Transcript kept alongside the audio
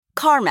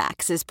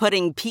CarMax is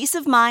putting peace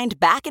of mind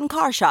back in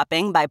car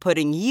shopping by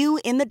putting you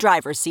in the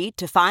driver's seat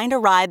to find a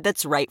ride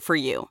that's right for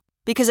you.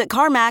 Because at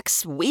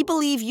CarMax, we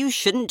believe you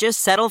shouldn't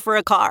just settle for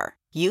a car.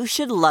 You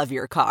should love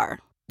your car.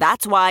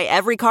 That's why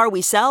every car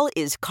we sell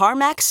is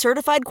CarMax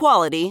certified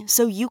quality,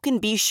 so you can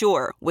be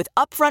sure with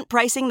upfront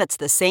pricing that's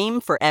the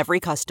same for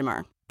every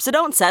customer. So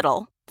don't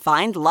settle.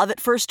 Find love at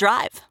first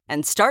drive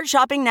and start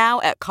shopping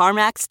now at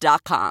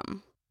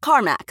CarMax.com.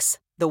 CarMax,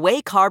 the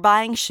way car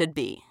buying should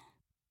be.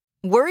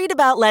 Worried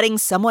about letting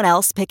someone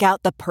else pick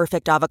out the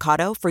perfect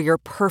avocado for your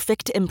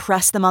perfect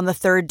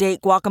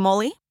impress-them-on-the-third-date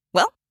guacamole?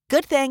 Well,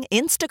 good thing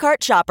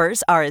Instacart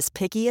shoppers are as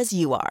picky as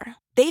you are.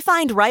 They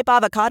find ripe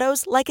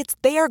avocados like it's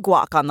their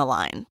guac on the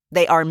line.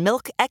 They are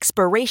milk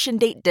expiration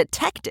date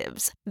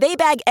detectives. They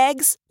bag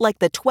eggs like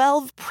the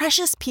 12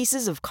 precious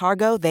pieces of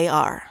cargo they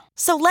are.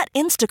 So let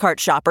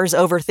Instacart shoppers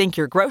overthink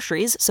your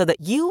groceries so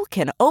that you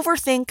can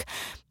overthink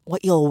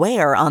what you'll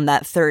wear on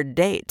that third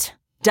date.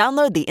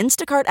 Download the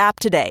Instacart app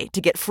today to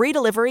get free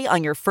delivery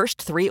on your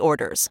first 3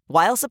 orders,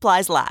 while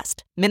supplies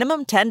last.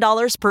 Minimum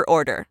 $10 per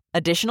order.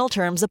 Additional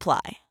terms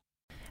apply.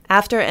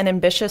 After an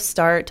ambitious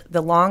start,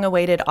 the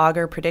long-awaited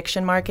Augur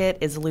prediction market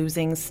is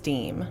losing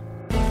steam.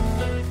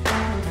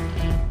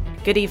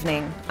 Good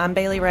evening. I'm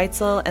Bailey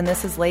Reitzel, and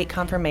this is Late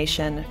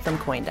Confirmation from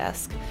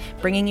CoinDesk,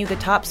 bringing you the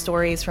top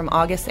stories from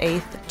August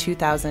 8th,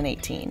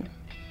 2018.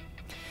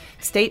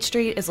 State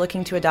Street is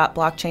looking to adopt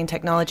blockchain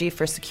technology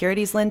for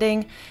securities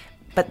lending,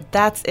 but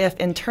that's if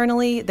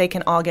internally they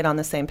can all get on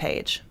the same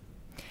page.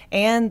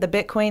 And the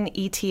Bitcoin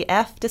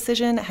ETF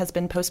decision has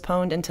been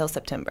postponed until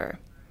September.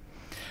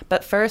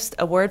 But first,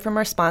 a word from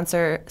our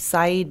sponsor,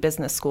 Said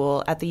Business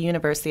School at the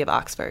University of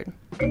Oxford.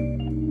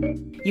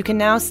 You can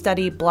now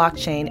study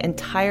blockchain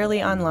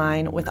entirely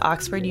online with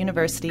Oxford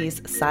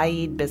University's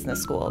Said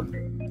Business School.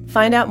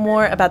 Find out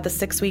more about the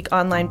 6-week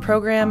online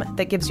program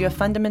that gives you a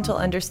fundamental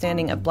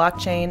understanding of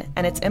blockchain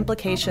and its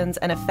implications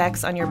and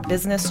effects on your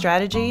business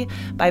strategy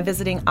by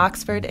visiting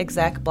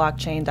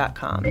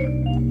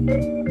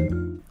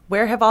oxfordexecblockchain.com.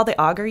 Where have all the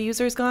Augur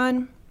users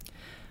gone?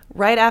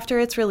 Right after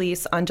its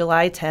release on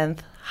July 10th,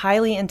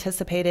 highly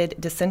anticipated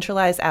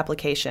decentralized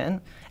application,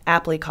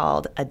 aptly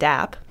called a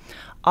dApp,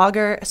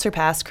 Augur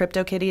surpassed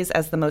CryptoKitties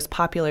as the most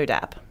popular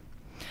dApp.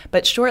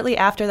 But shortly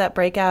after that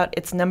breakout,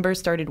 its numbers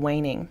started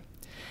waning.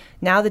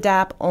 Now the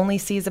dApp only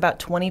sees about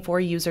 24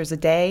 users a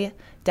day,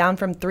 down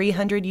from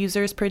 300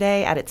 users per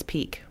day at its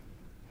peak.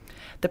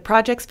 The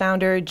project's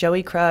founder,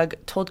 Joey Krug,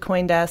 told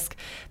CoinDesk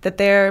that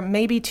there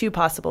may be 2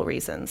 possible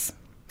reasons.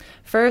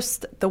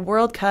 First, the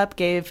World Cup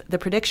gave the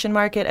prediction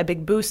market a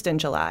big boost in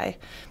July.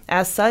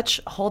 As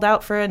such, hold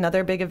out for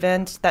another big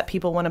event that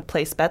people want to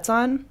place bets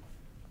on.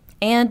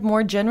 And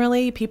more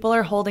generally, people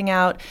are holding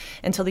out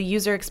until the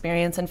user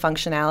experience and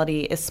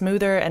functionality is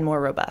smoother and more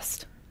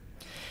robust.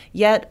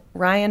 Yet,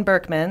 Ryan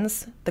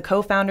Berkmans, the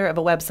co-founder of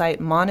a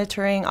website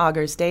monitoring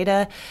Augur's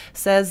data,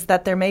 says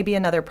that there may be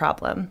another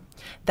problem,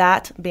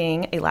 that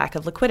being a lack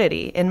of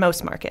liquidity in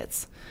most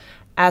markets.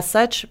 As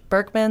such,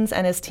 Berkmans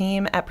and his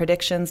team at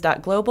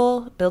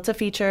predictions.global built a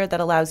feature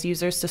that allows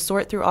users to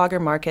sort through Augur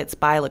markets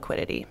by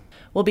liquidity.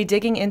 We'll be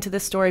digging into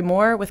this story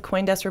more with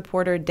CoinDesk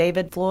reporter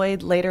David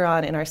Floyd later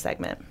on in our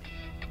segment.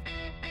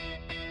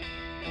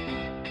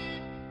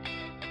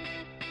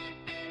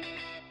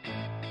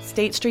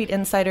 State Street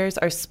insiders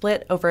are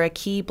split over a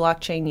key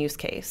blockchain use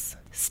case.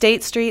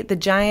 State Street, the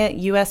giant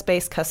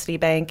US-based custody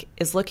bank,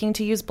 is looking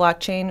to use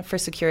blockchain for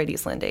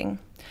securities lending.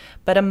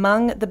 But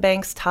among the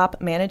bank's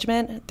top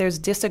management, there's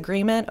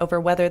disagreement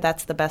over whether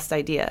that's the best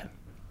idea.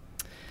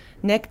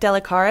 Nick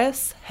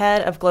Delacaris,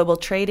 head of global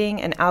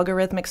trading and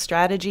algorithmic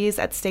strategies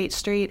at State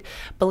Street,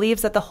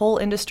 believes that the whole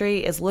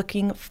industry is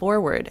looking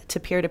forward to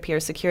peer-to-peer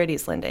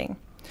securities lending.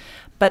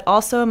 But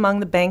also among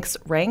the bank's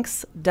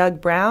ranks,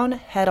 Doug Brown,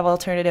 head of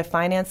alternative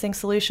financing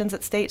solutions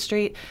at State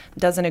Street,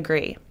 doesn't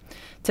agree.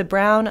 To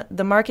Brown,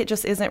 the market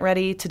just isn't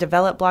ready to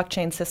develop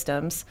blockchain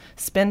systems,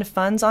 spend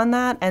funds on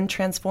that, and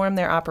transform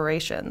their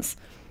operations.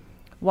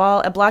 While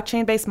a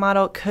blockchain-based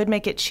model could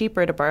make it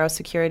cheaper to borrow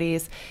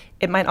securities,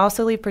 it might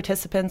also leave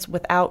participants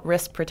without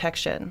risk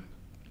protection.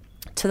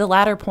 To the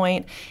latter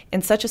point,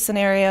 in such a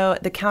scenario,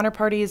 the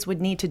counterparties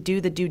would need to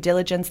do the due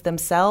diligence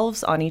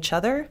themselves on each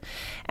other,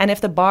 and if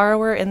the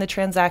borrower in the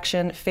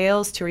transaction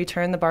fails to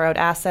return the borrowed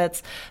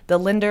assets, the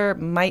lender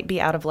might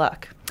be out of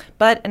luck.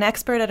 But an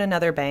expert at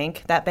another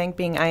bank, that bank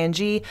being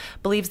ING,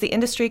 believes the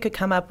industry could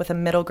come up with a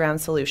middle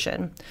ground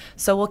solution.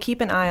 So we'll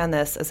keep an eye on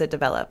this as it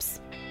develops.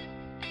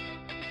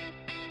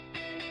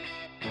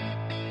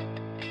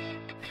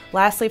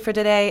 Lastly for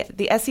today,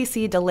 the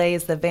SEC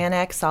delays the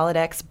VanEck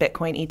SolidX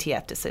Bitcoin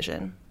ETF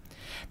decision.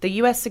 The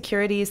U.S.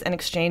 Securities and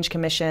Exchange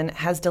Commission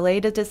has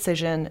delayed a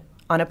decision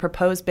on a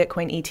proposed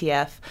Bitcoin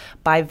ETF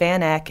by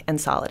VanEck and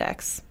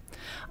SolidX.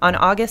 On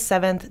August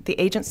 7th, the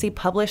agency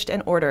published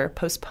an order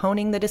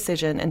postponing the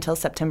decision until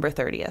September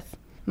 30th.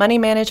 Money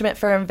management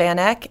firm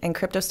VanEck and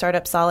crypto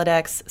startup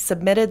SolidX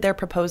submitted their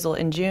proposal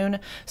in June,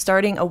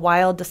 starting a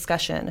wild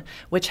discussion,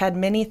 which had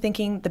many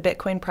thinking the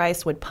Bitcoin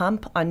price would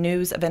pump on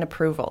news of an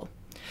approval.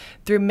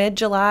 Through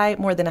mid-July,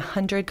 more than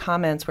 100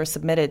 comments were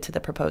submitted to the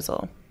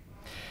proposal.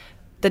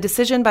 The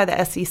decision by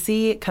the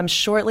SEC comes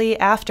shortly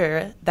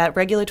after that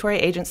regulatory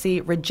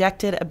agency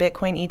rejected a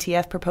Bitcoin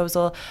ETF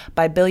proposal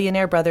by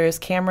billionaire brothers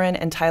Cameron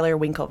and Tyler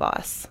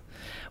Winklevoss.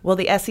 Will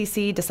the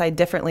SEC decide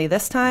differently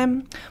this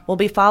time? We'll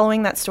be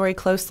following that story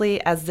closely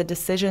as the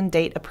decision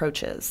date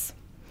approaches.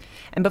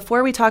 And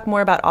before we talk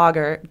more about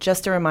Augur,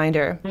 just a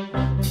reminder,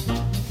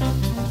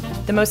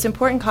 the most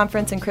important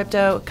conference in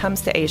crypto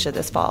comes to Asia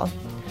this fall.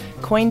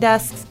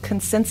 CoinDesk's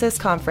Consensus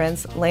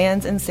Conference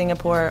lands in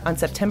Singapore on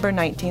September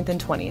 19th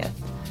and 20th.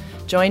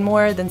 Join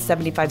more than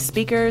 75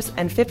 speakers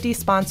and 50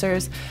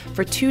 sponsors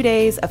for 2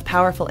 days of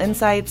powerful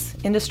insights,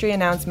 industry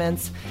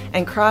announcements,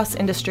 and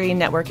cross-industry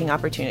networking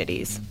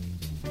opportunities.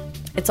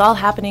 It's all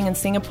happening in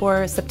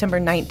Singapore, September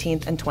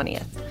 19th and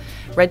 20th.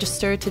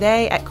 Register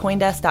today at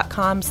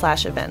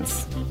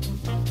coindesk.com/events.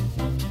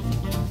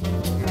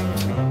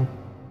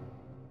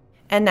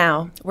 And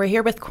now, we're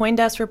here with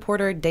CoinDesk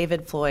reporter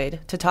David Floyd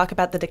to talk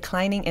about the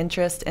declining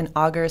interest in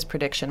Augur's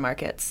prediction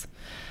markets.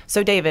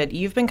 So David,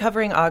 you've been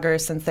covering Augur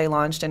since they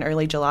launched in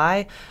early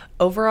July.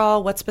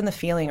 Overall, what's been the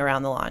feeling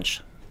around the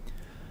launch?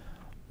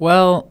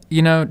 Well,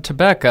 to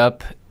back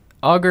up,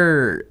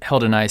 Augur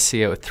held an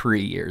ICO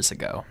 3 years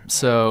ago,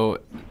 so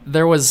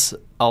there was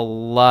a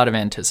lot of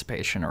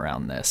anticipation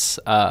around this.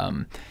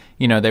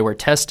 They were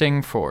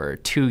testing for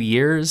 2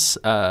 years,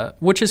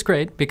 which is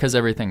great because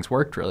everything's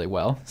worked really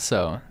well,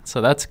 so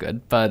that's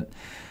good. But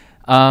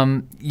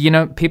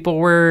people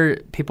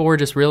were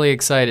just really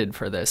excited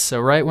for this.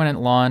 So right when it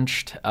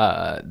launched,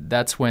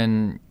 that's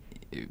when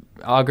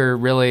Augur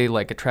really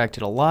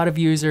attracted a lot of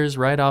users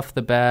right off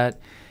the bat.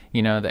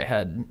 They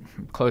had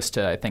close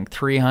to, I think,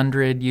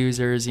 300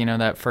 users,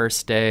 that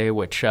first day,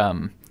 which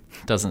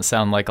doesn't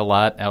sound like a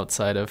lot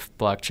outside of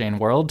blockchain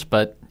world,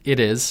 but it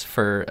is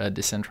for a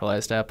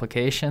decentralized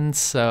application.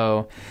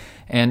 So,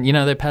 and,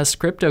 they passed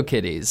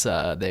CryptoKitties.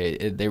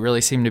 They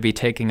really seem to be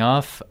taking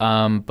off.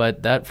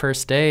 But that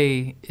first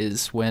day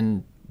is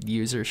when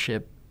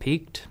usership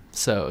peaked.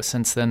 So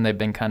since then, they've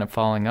been kind of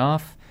falling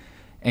off.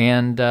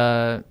 And,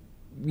 there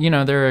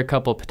are a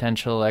couple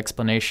potential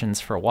explanations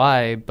for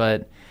why,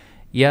 but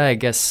yeah, I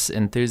guess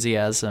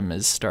enthusiasm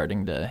is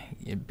starting to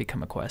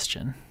become a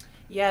question.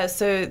 Yeah,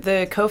 so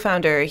the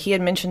co-founder, he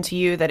had mentioned to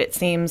you that it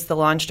seems the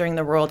launch during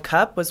the World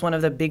Cup was one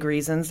of the big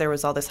reasons there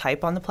was all this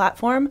hype on the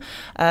platform.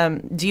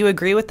 Do you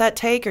agree with that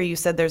take, or you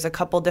said there's a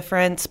couple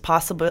different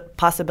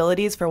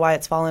possibilities for why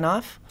it's fallen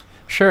off?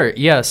 Sure,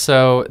 yeah,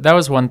 so that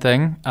was one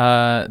thing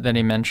that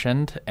he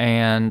mentioned,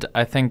 and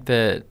I think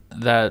that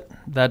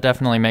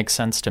definitely makes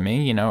sense to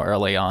me.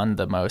 Early on,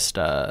 the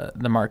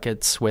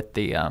markets with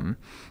the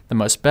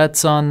most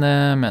bets on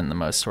them and the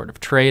most sort of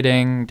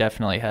trading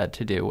definitely had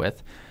to do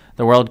with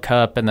the World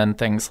Cup, and then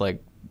things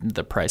like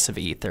the price of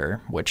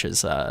Ether, which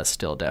is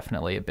still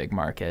definitely a big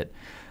market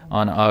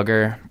on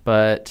Augur.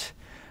 But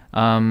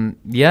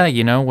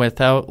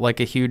without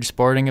a huge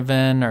sporting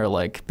event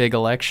or big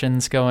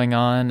elections going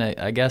on,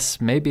 I guess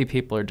maybe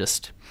people are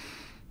just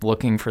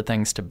looking for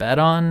things to bet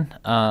on.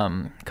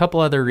 A couple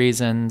other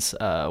reasons.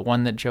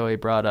 One that Joey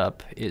brought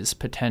up is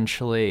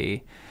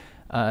potentially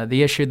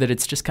the issue that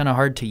it's just kind of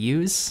hard to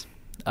use.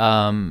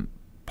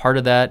 Part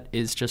of that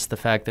is just the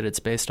fact that it's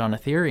based on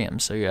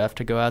Ethereum. So you have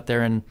to go out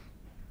there and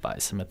buy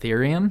some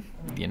Ethereum,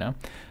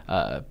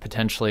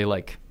 potentially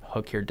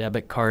hook your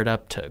debit card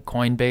up to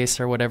Coinbase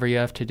or whatever you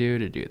have to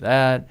do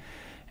that.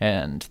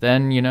 And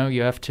then,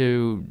 you have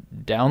to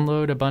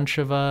download a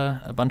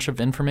bunch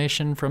of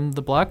information from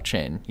the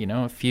blockchain,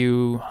 a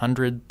few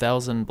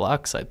 100,000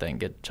 blocks, I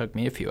think. It took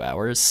me a few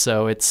hours.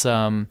 So it's,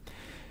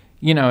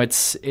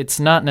 it's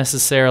not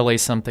necessarily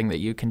something that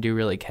you can do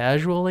really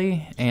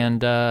casually,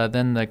 and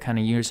then the kind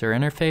of user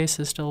interface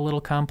is still a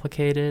little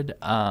complicated.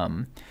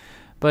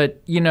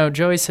 But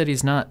Joey said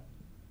he's not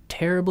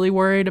terribly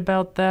worried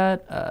about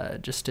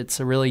that. Just it's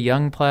a really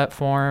young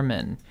platform,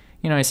 and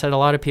he said a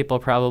lot of people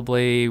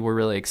probably were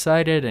really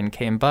excited and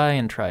came by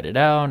and tried it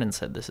out and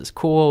said this is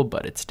cool,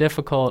 but it's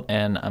difficult,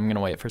 and I'm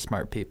gonna wait for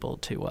smart people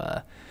to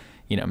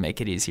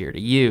make it easier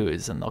to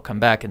use, and they'll come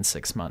back in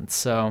 6 months.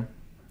 So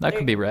that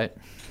could be right.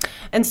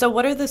 And so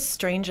what are the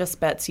strangest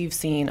bets you've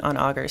seen on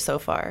Augur so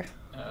far?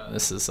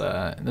 This is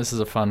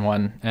a fun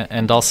one,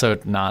 and also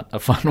not a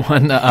fun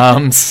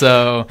one.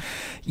 So,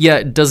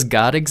 yeah, does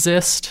God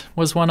exist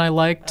was one I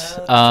liked.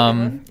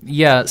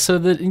 Yeah, so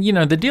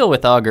the deal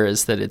with Augur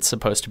is that it's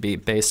supposed to be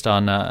based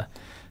on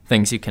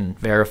things you can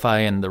verify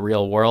in the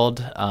real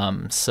world.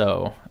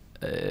 So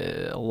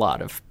a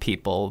lot of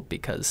people,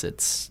 because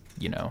it's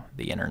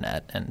the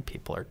internet and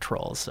people are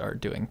trolls, are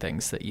doing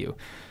things that you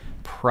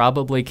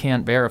probably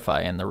can't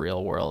verify in the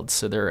real world.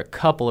 So there are a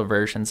couple of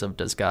versions of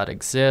Does God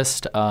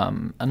Exist?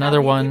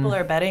 Another one. People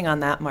are betting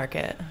on that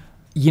market.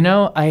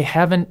 I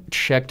haven't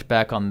checked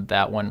back on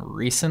that one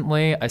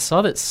recently. I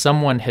saw that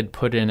someone had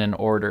put in an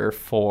order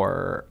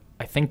for,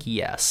 I think,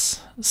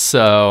 yes.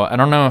 So I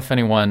don't know if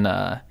anyone,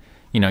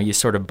 you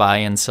sort of buy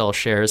and sell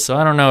shares. So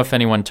I don't know if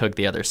anyone took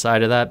the other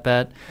side of that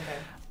bet.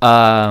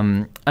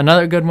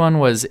 Another good one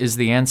is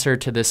the answer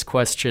to this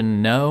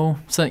question no?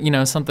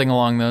 So, something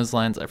along those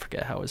lines. I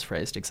forget how it was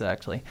phrased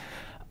exactly.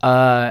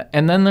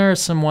 And then there are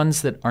some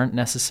ones that aren't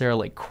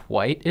necessarily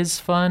quite as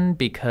fun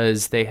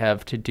because they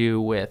have to do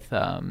with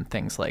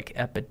things like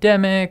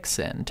epidemics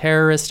and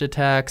terrorist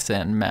attacks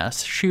and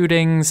mass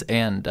shootings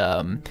and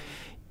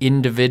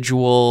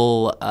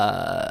individual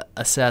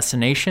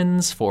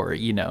assassinations for,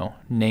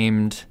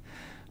 named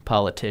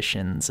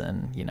politicians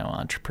and,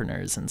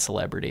 entrepreneurs and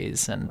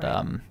celebrities.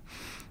 And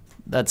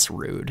that's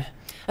rude.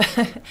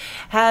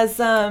 Has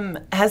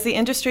the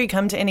industry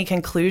come to any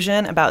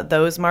conclusion about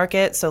those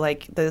markets? So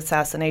like the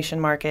assassination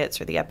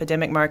markets or the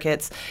epidemic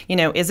markets,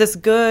 is this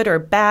good or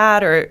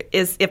bad? Or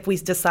if we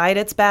decide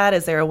it's bad,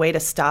 is there a way to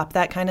stop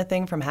that kind of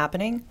thing from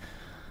happening?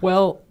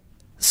 Well,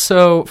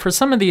 so for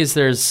some of these,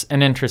 there's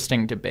an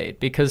interesting debate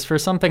because for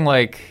something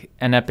like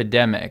an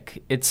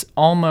epidemic,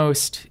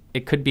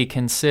 it could be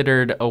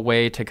considered a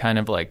way to kind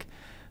of like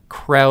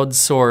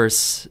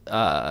crowdsource,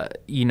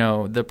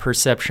 the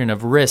perception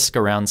of risk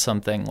around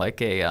something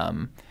like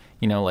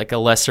like a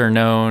lesser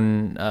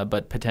known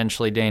but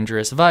potentially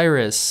dangerous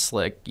virus,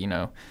 like,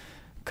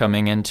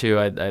 coming into,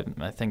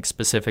 I think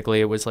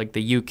specifically it was like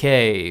the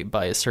UK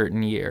by a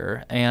certain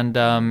year. And,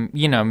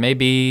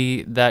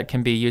 maybe that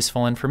can be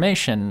useful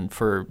information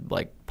for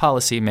like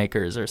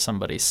policymakers or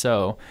somebody.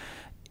 So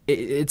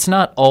it's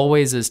not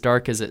always as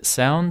dark as it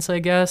sounds, I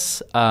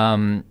guess.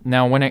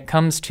 Now, when it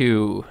comes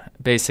to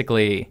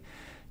basically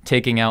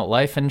taking out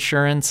life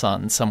insurance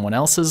on someone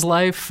else's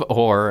life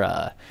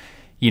or,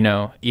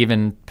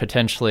 even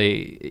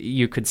potentially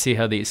you could see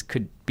how these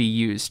could be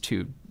used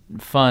to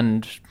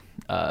fund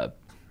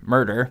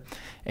murder.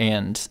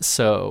 And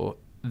so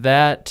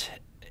that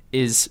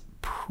is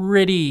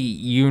pretty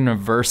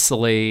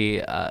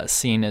universally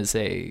seen as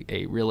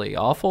a really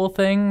awful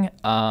thing.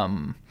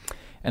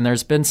 And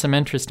there's been some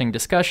interesting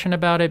discussion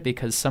about it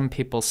because some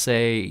people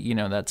say,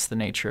 that's the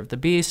nature of the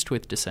beast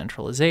with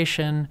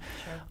decentralization.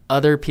 Sure.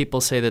 Other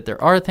people say that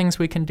there are things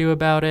we can do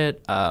about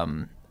it.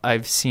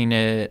 I've seen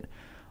it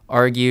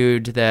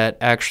argued that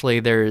actually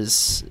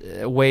there's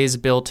ways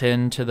built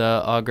into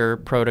the Augur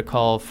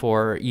protocol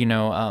for,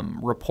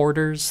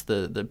 reporters,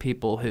 the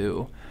people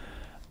who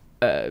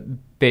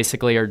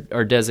basically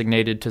are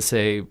designated to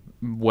say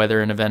whether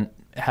an event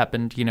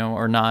happened,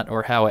 or not,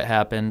 or how it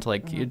happened,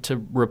 like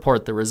to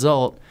report the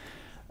result,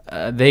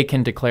 they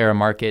can declare a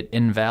market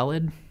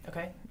invalid.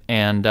 Okay.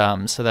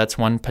 And so that's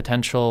one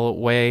potential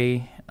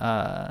way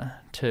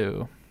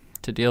to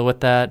deal with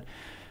that.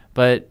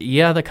 But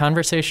yeah, the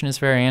conversation is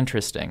very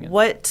interesting.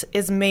 What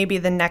is maybe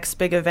the next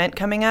big event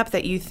coming up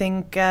that you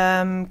think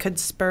could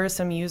spur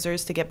some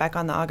users to get back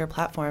on the Augur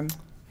platform?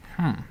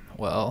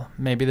 Well,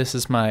 maybe this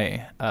is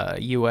my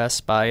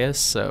U.S. bias,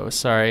 so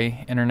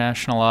sorry,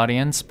 international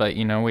audience, but,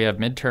 we have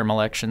midterm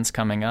elections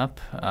coming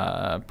up.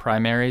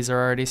 Primaries are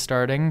already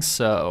starting,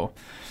 so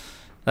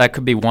that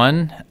could be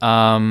one.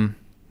 I've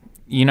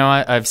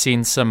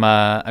seen some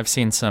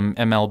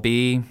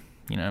MLB,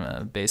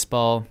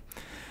 baseball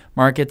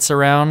markets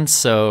around,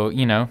 so,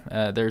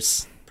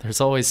 there's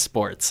always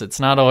sports. It's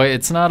not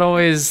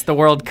always the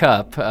World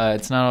Cup.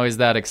 It's not always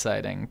that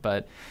exciting,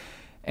 but...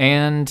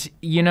 And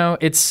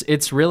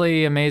it's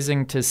really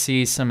amazing to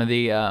see some of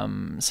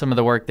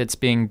the work that's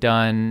being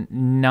done,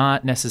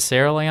 not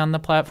necessarily on the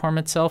platform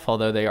itself,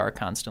 although they are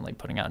constantly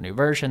putting out new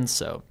versions,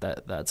 so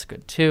that's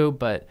good too.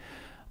 But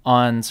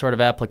on sort of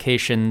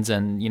applications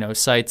and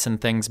sites and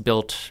things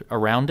built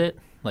around it,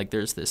 like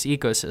there's this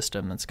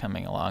ecosystem that's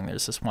coming along.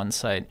 There's this one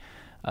site,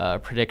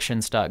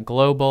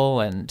 predictions.global,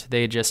 and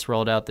they just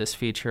rolled out this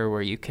feature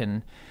where you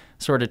can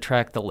sort of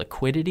track the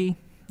liquidity.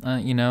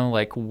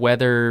 Like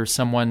whether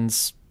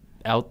someone's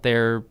out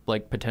there,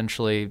 like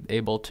potentially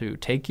able to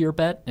take your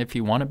bet if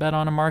you want to bet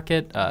on a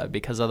market,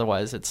 because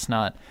otherwise it's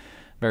not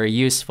very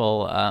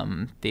useful.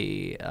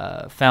 The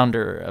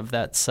founder of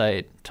that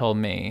site told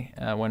me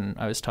when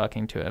I was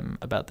talking to him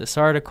about this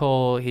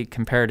article, he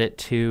compared it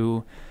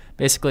to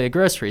basically a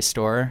grocery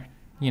store.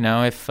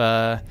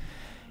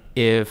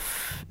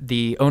 If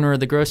the owner of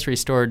the grocery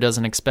store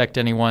doesn't expect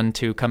anyone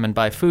to come and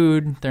buy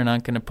food, they're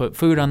not going to put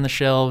food on the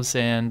shelves.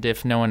 And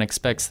if no one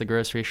expects the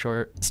grocery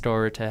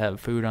store to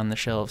have food on the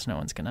shelves, no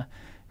one's going to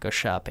go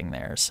shopping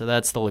there. So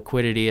that's the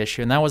liquidity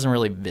issue. And that wasn't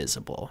really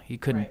visible. You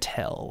couldn't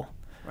tell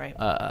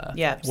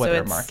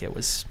whether a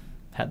market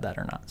had that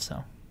or not.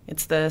 So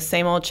it's the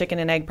same old chicken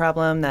and egg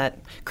problem that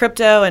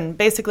crypto and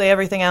basically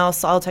everything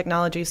else, all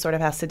technology sort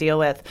of has to deal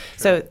with.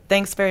 Sure. So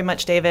thanks very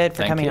much, David,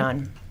 for coming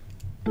on.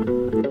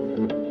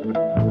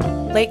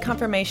 Late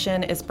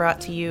Confirmation is brought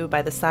to you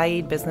by the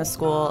Said Business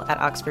School at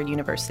Oxford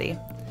University.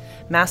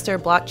 Master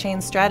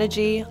Blockchain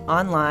Strategy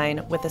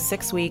online with a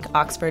 6-week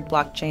Oxford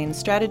Blockchain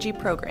Strategy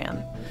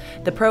program.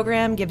 The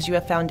program gives you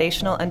a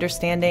foundational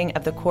understanding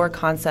of the core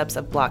concepts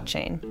of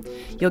blockchain.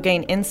 You'll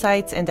gain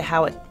insights into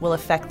how it will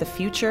affect the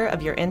future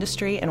of your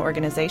industry and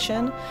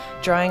organization,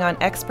 drawing on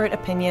expert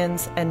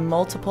opinions and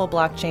multiple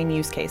blockchain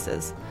use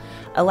cases,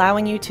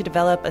 allowing you to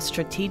develop a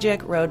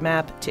strategic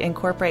roadmap to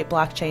incorporate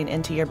blockchain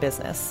into your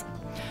business.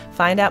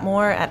 Find out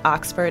more at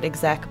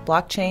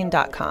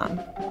oxfordexecblockchain.com.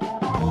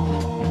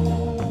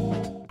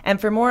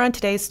 And for more on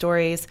today's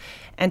stories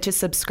and to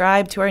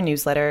subscribe to our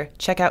newsletter,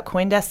 check out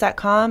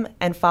Coindesk.com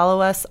and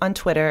follow us on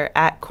Twitter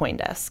at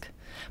Coindesk.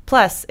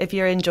 Plus, if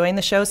you're enjoying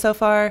the show so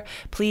far,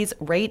 please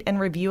rate and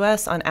review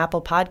us on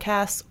Apple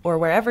Podcasts or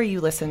wherever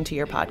you listen to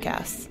your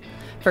podcasts.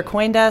 For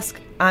Coindesk,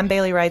 I'm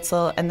Bailey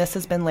Reitzel, and this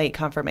has been Late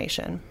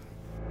Confirmation.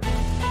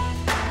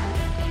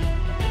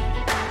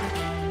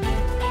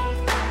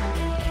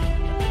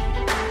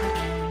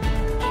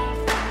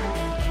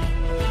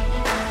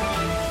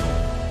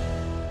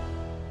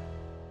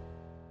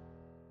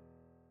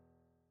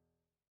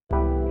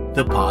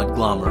 The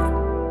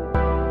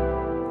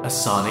Podglomerate, a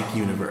sonic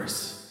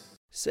universe.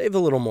 Save a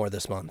little more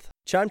this month.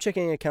 Chime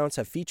checking accounts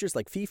have features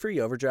like fee-free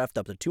overdraft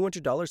up to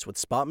 $200 with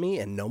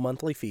SpotMe and no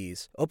monthly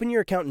fees. Open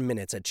your account in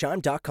minutes at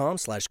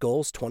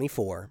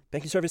chime.com/goals24.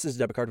 Banking services,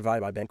 debit card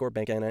provided by Bancorp,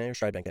 Bank N.A., or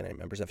Stride Bank N.A.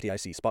 Members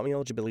FDIC. SpotMe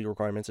eligibility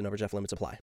requirements and overdraft limits apply.